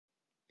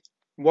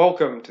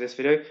Welcome to this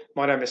video.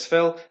 My name is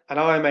Phil and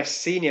I am a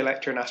senior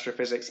lecturer in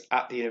astrophysics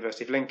at the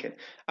University of Lincoln.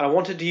 And I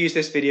wanted to use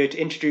this video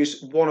to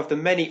introduce one of the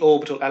many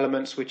orbital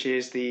elements, which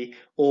is the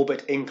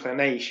orbit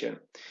inclination.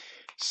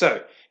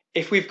 So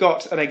if we've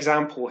got an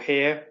example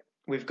here,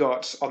 we've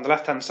got on the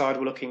left hand side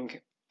we're looking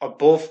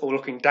above or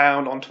looking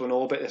down onto an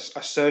orbit,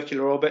 a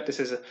circular orbit.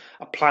 This is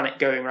a planet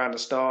going around a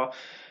star.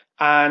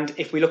 And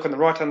if we look on the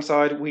right hand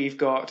side, we've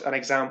got an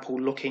example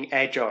looking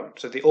edge on.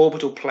 So the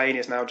orbital plane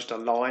is now just a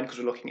line because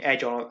we're looking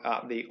edge on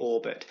at the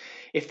orbit.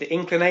 If the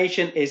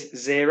inclination is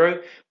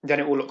 0, then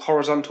it will look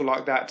horizontal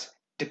like that,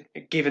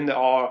 given that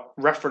our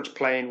reference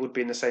plane would be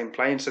in the same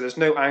plane. So there's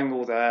no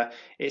angle there.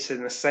 It's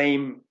in the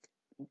same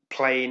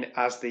plane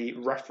as the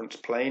reference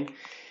plane.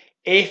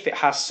 If it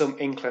has some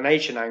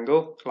inclination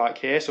angle, like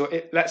here, so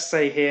let's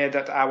say here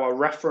that our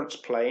reference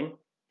plane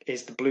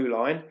is the blue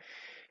line,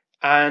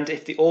 and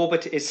if the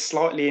orbit is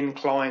slightly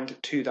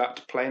inclined to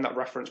that plane, that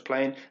reference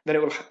plane, then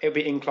it'll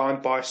be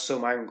inclined by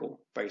some angle,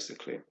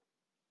 basically.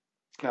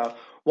 Now,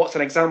 what's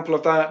an example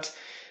of that?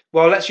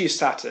 Well, let's use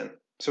Saturn.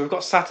 So we've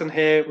got Saturn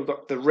here, we've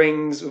got the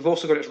rings, we've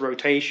also got its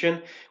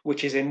rotation,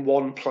 which is in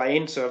one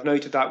plane. So I've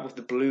noted that with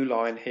the blue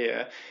line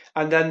here.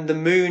 And then the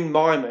moon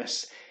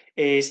Mimas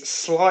is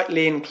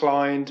slightly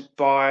inclined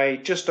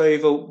by just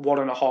over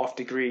 1.5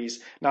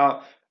 degrees.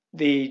 Now,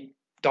 the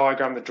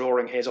diagram, the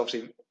drawing here is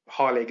obviously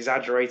highly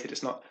exaggerated.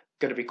 It's not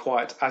going to be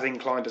quite as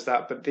inclined as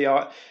that, but the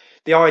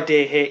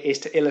idea here is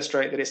to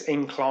illustrate that it's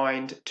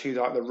inclined to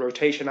the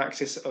rotation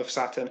axis of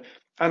Saturn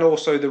and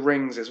also the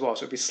rings as well.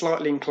 So it'll be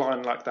slightly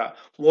inclined like that.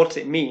 What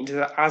it means is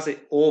that as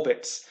it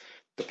orbits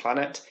the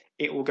planet,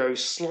 it will go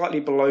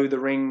slightly below the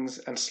rings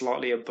and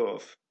slightly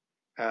above.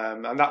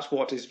 And that's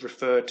what is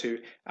referred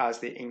to as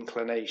the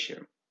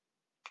inclination.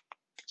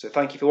 So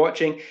thank you for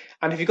watching.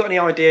 And if you've got any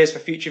ideas for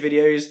future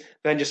videos,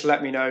 then just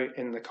let me know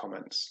in the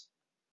comments.